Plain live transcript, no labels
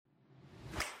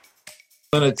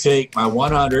going to take my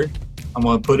 100, I'm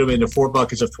going to put them into 4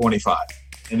 buckets of 25.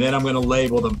 And then I'm going to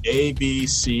label them A, B,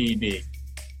 C, D.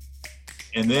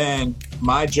 And then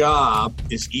my job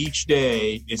is each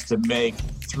day is to make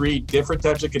 3 different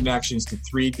types of connections to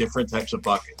 3 different types of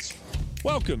buckets.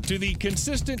 Welcome to the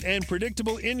Consistent and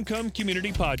Predictable Income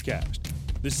Community Podcast.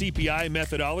 The CPI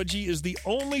methodology is the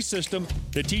only system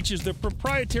that teaches the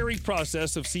proprietary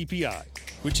process of CPI,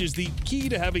 which is the key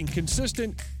to having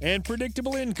consistent and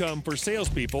predictable income for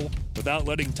salespeople without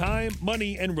letting time,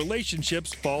 money, and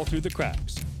relationships fall through the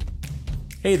cracks.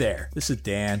 Hey there, this is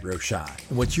Dan Rochon,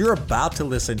 and what you're about to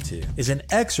listen to is an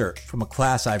excerpt from a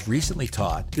class I've recently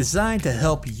taught designed to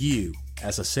help you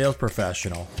as a sales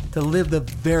professional to live the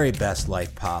very best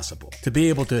life possible, to be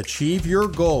able to achieve your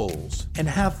goals and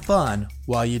have fun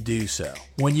while you do so.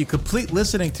 When you complete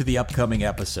listening to the upcoming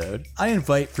episode, I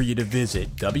invite for you to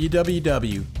visit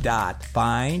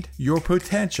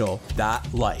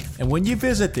www.findyourpotential.life. And when you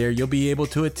visit there, you'll be able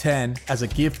to attend as a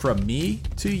gift from me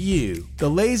to you,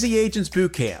 the Lazy Agents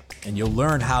Bootcamp, and you'll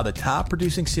learn how the top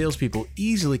producing salespeople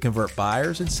easily convert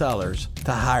buyers and sellers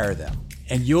to hire them.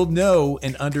 And you'll know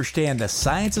and understand the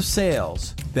science of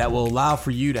sales that will allow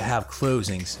for you to have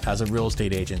closings as a real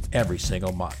estate agent every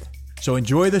single month. So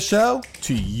enjoy the show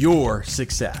to your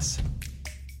success.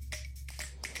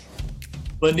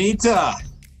 Lenita,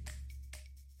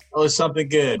 tell us something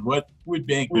good. What would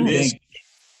make this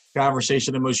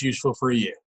conversation the most useful for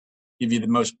you? Give you the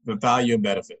most value and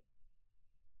benefit?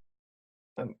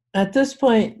 At this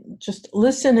point, just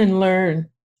listen and learn.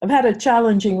 I've had a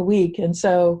challenging week, and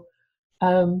so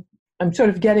I'm sort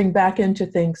of getting back into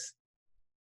things.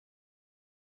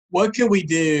 What can we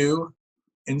do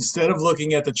instead of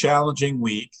looking at the challenging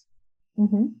week?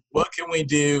 Mm-hmm. What can we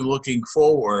do looking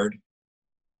forward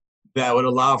that would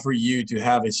allow for you to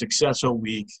have a successful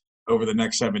week over the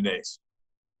next 7 days?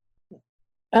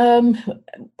 I'm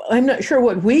not sure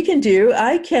what we can do.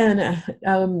 I can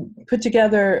put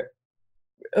together,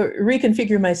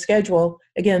 reconfigure my schedule.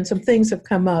 Again, some things have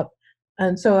come up,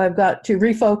 and so I've got to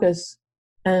refocus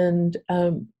and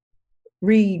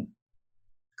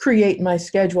recreate my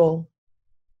schedule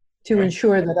to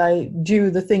ensure that I do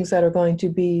the things that are going to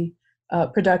be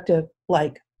productive,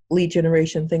 like lead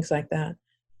generation, things like that.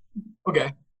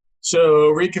 Okay.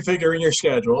 So reconfiguring your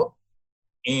schedule.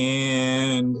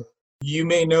 And you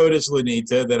may notice,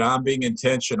 Lenita, that I'm being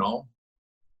intentional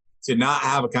to not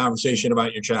have a conversation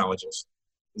about your challenges.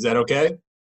 Is that okay?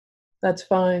 That's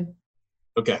fine.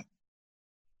 Okay.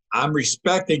 I'm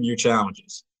respecting your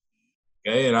challenges,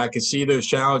 okay? And I can see those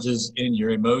challenges in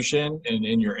your emotion and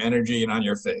in your energy and on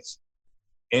your face.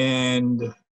 And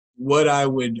what I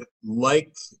would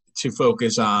like to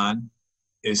focus on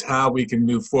is how we can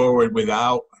move forward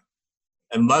without,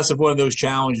 unless if one of those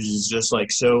challenges is just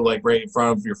like so like right in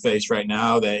front of your face right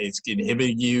now that it's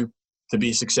inhibiting you to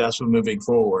be successful moving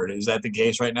forward. Is that the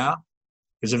case right now?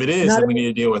 Because if it is, then we need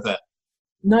to deal with that.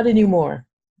 Not anymore.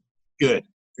 Good.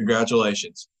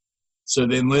 Congratulations. So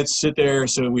then let's sit there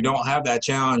so we don't have that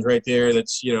challenge right there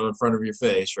that's, in front of your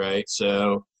face, right?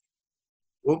 So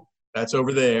that's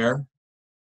over there.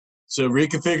 So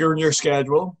reconfiguring your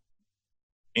schedule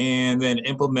and then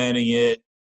implementing it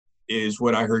is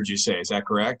what I heard you say. Is that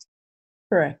correct?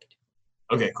 Correct.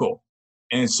 Okay, cool.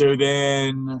 And so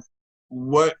then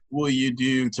what will you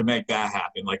do to make that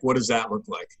happen? Like, what does that look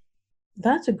like?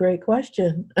 That's a great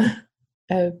question.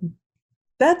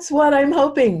 That's what I'm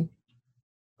hoping.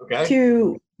 Okay.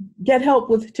 To get help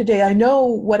with today. I know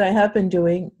what I have been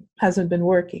doing hasn't been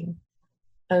working.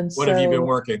 And what have you been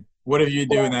working? What have you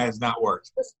doing that has not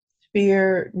worked?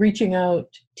 Fear, reaching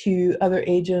out to other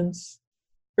agents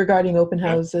regarding open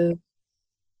houses.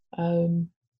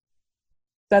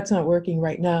 That's not working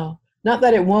right now. Not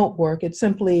that it won't work. It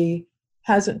simply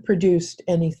hasn't produced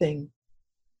anything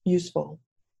useful.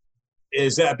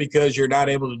 Is that because you're not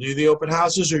able to do the open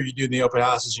houses, or you do the open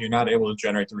houses and you're not able to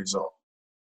generate the result?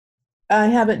 I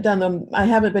haven't done them. I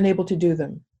haven't been able to do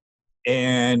them.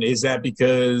 And is that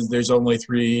because there's only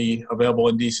 3 available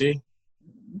in DC?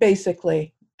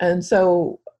 Basically. And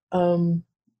so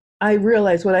I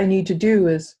realize what I need to do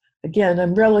is, again,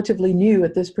 I'm relatively new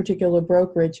at this particular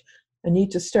brokerage. I need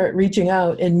to start reaching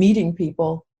out and meeting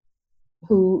people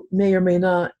who may or may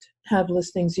not have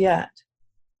listings yet.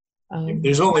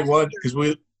 There's only one, because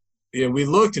we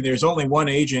looked and there's only one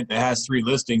agent that has 3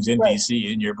 listings in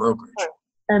DC in your brokerage. Right.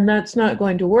 And that's not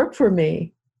going to work for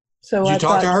me. So Did you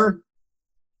talk to her?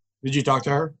 Did you talk to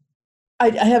her?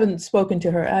 I haven't spoken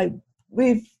to her.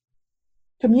 We've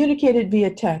communicated via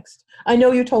text. I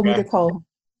know you told me to call her.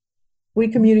 We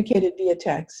communicated via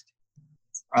text.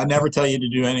 I never tell you to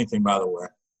do anything, by the way.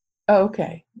 Oh,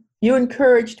 okay. You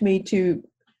encouraged me to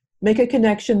make a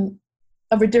connection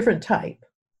of a different type.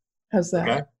 How's that?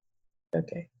 Okay.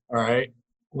 Okay. All right.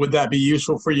 Would that be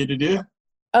useful for you to do?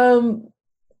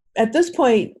 At this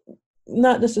point,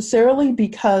 not necessarily,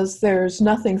 because there's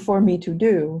nothing for me to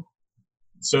do.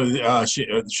 So she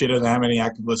doesn't have any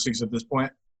active listings at this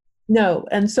point? No.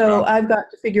 And so Oh. I've got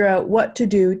to figure out what to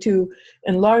do to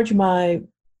enlarge my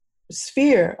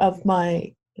sphere of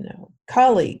my,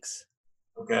 colleagues.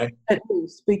 Okay. At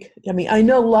least, I mean, I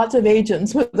know lots of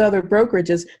agents with other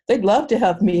brokerages. They'd love to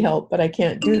have me help, but I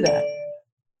can't do that.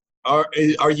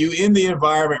 Are you in the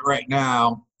environment right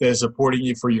now that is supporting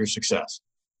you for your success?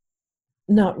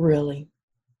 Not really,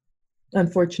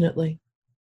 unfortunately.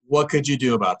 What could you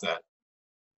do about that?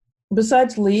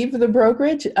 Besides leave the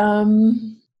brokerage,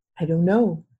 I don't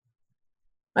know.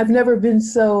 I've never been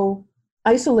so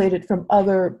isolated from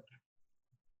other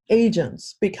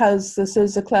agents because this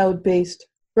is a cloud-based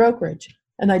brokerage,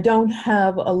 and I don't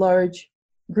have a large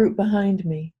group behind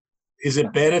me. Is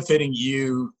it benefiting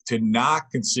you to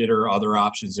not consider other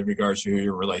options in regards to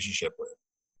your relationship with?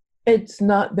 It's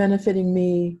not benefiting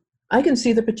me. I can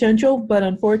see the potential, but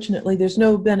unfortunately, there's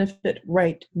no benefit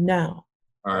right now.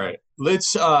 All right.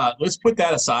 Let's put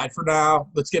that aside for now.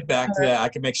 Let's get back to that. I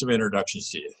can make some introductions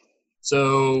to you.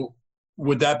 So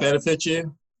would that benefit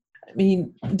you? I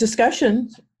mean,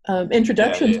 discussions,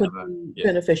 introductions would be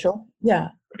beneficial. Yeah.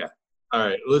 Okay. All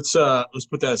right. Let's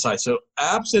put that aside. So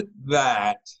absent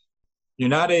that, you're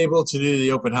not able to do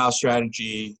the open house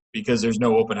strategy because there's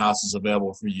no open houses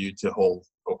available for you to hold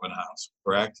open house,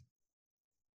 correct?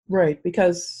 Right,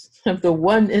 because of the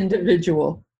one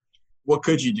individual. What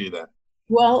could you do then?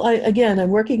 Well, I'm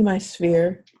working my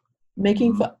sphere,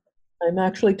 I'm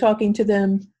actually talking to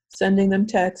them, sending them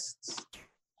texts,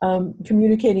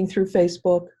 communicating through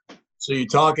Facebook. So you're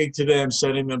talking to them,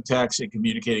 sending them texts, and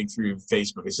communicating through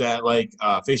Facebook. Is that like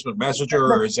Facebook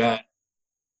Messenger, or is that?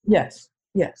 Yes.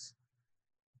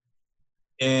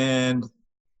 And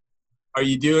are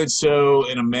you doing so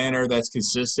in a manner that's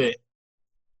consistent,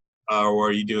 or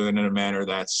are you doing it in a manner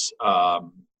that's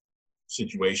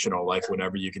situational, like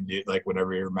whenever you can do, like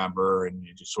whenever you remember, and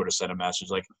you just sort of send a message?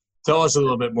 Like, tell us a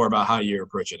little bit more about how you're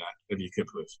approaching that, if you could,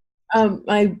 please.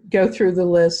 I go through the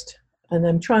list, and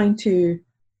I'm trying to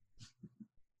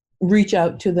reach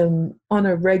out to them on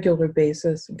a regular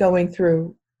basis, going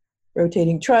through,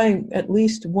 rotating, trying at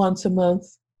least once a month.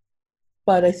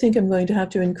 But I think I'm going to have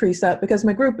to increase that because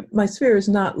my sphere is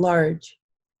not large,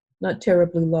 not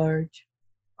terribly large.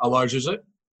 How large is it?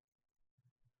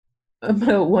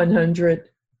 About 100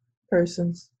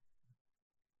 persons.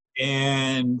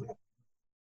 And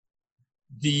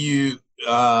do you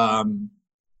have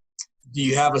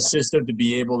a system to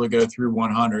be able to go through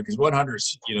 100? Because 100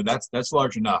 is, that's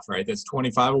large enough, right? That's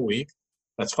 25 a week.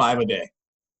 That's 5 a day.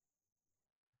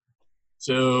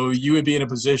 So you would be in a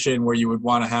position where you would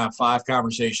want to have 5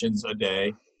 conversations a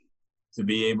day to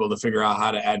be able to figure out how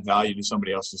to add value to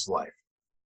somebody else's life.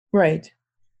 Right.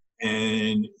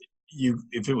 And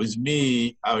if it was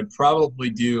me, I would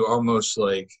probably do almost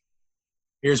like,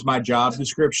 here's my job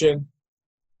description.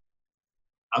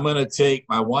 I'm going to take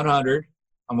my 100.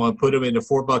 I'm going to put them into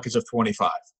 4 buckets of 25.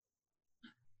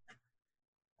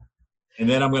 And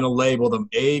then I'm going to label them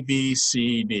A, B,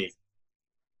 C, D.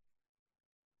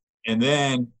 And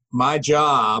then my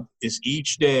job is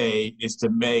each day is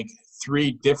to make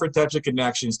 3 different types of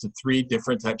connections to 3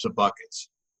 different types of buckets.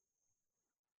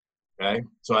 Okay,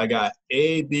 so I got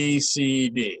A, B, C,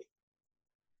 D.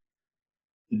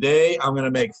 Today, I'm going to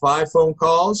make 5 phone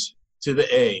calls to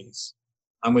the A's.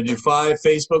 I'm going to do 5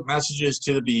 Facebook messages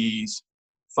to the B's,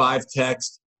 5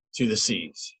 texts to the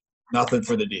C's. Nothing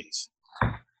for the D's.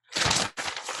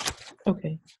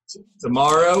 Okay.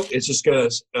 Tomorrow, it's just gonna.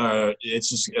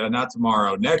 Not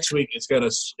tomorrow. Next week, it's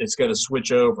gonna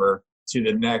switch over to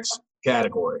the next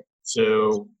category.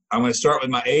 So I'm gonna start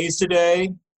with my A's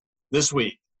today. This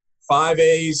week, 5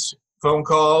 A's phone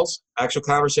calls, actual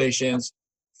conversations,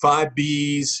 5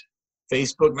 B's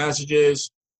Facebook messages,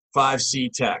 5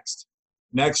 C text.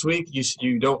 Next week,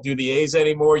 you don't do the A's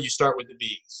anymore. You start with the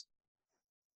B's.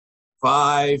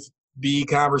 5 B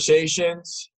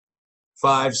conversations,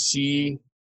 5 C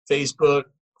Facebook,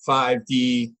 5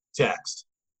 D text.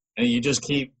 And you just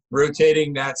keep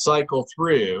rotating that cycle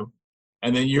through.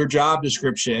 And then your job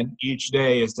description each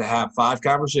day is to have 5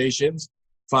 conversations,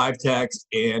 5 texts,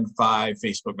 and 5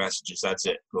 Facebook messages. That's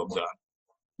it. Boom, done.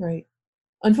 Right.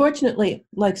 Unfortunately,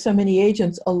 like so many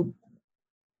agents,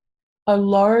 a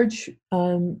large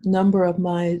number of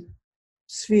my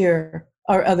sphere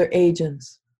are other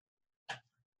agents.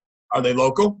 Are they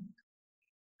local?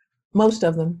 Most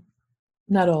of them.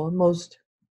 Not all, most.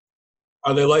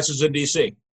 Are they licensed in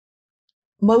D.C.?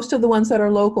 Most of the ones that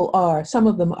are local are. Some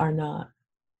of them are not.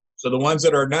 So the ones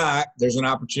that are not, there's an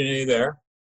opportunity there.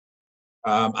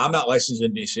 I'm not licensed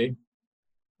in DC,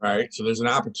 right? So there's an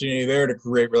opportunity there to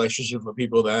create relationships with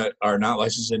people that are not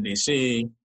licensed in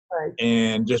DC. Right.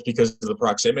 And just because of the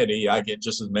proximity, I get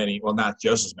just as many, well, not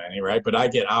just as many, right? But I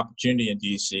get opportunity in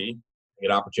DC, I get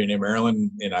opportunity in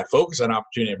Maryland, and I focus on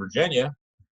opportunity in Virginia.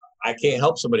 I can't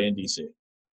help somebody in DC.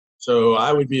 So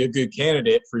I would be a good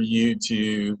candidate for you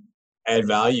to add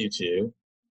value to,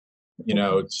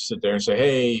 sit there and say,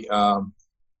 hey,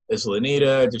 this is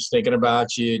Lenita, just thinking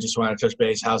about you, just want to touch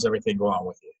base. How's everything going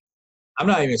with you? I'm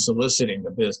not even soliciting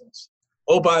the business.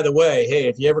 Oh, by the way, hey,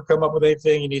 if you ever come up with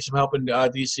anything, you need some help in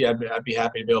DC, I'd be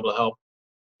happy to be able to help,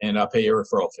 and I'll pay you a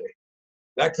referral fee.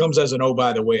 That comes as an oh,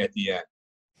 by the way at the end.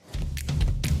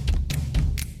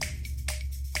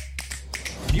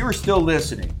 If you are still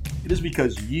listening, it is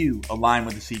because you align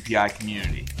with the CPI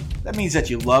community. That means that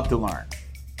you love to learn.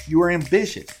 You are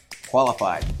ambitious,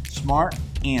 qualified, smart,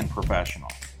 and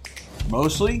professional.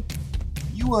 Mostly,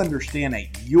 you understand that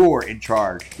you're in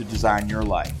charge to design your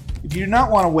life. If you do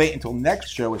not want to wait until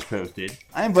next show is posted,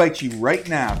 I invite you right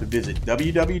now to visit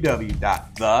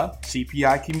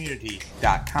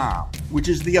www.thecpicommunity.com, which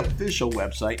is the official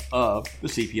website of the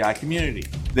CPI community.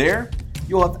 There,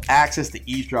 you'll have access to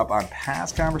eavesdrop on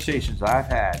past conversations I've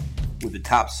had with the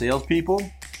top salespeople,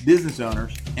 business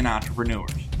owners, and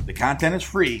entrepreneurs. The content is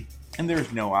free, and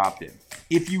there's no opt-in.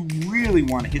 If you really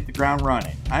want to hit the ground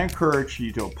running, I encourage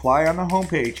you to apply on the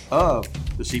homepage of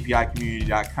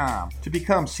thecpicommunity.com to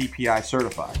become CPI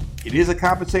certified. It is a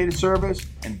compensated service,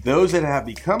 and those that have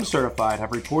become certified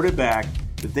have reported back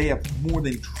that they have more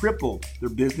than tripled their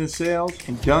business sales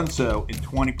and done so in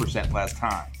 20% less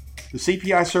time. The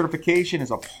CPI certification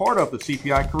is a part of the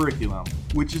CPI curriculum,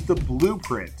 which is the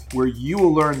blueprint where you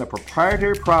will learn the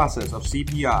proprietary process of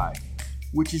CPI,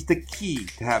 which is the key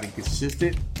to having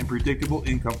consistent and predictable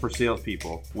income for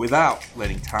salespeople without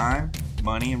letting time,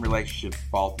 money, and relationships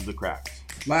fall through the cracks.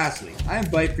 Lastly, I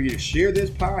invite for you to share this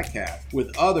podcast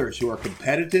with others who are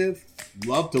competitive,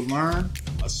 love to learn,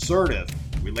 assertive,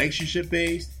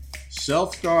 relationship-based,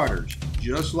 self-starters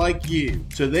just like you,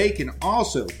 so they can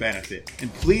also benefit.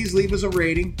 And please leave us a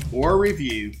rating or a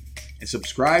review and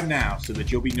subscribe now so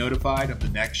that you'll be notified of the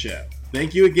next show.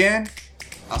 Thank you again.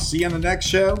 I'll see you on the next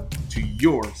show. To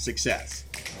your success.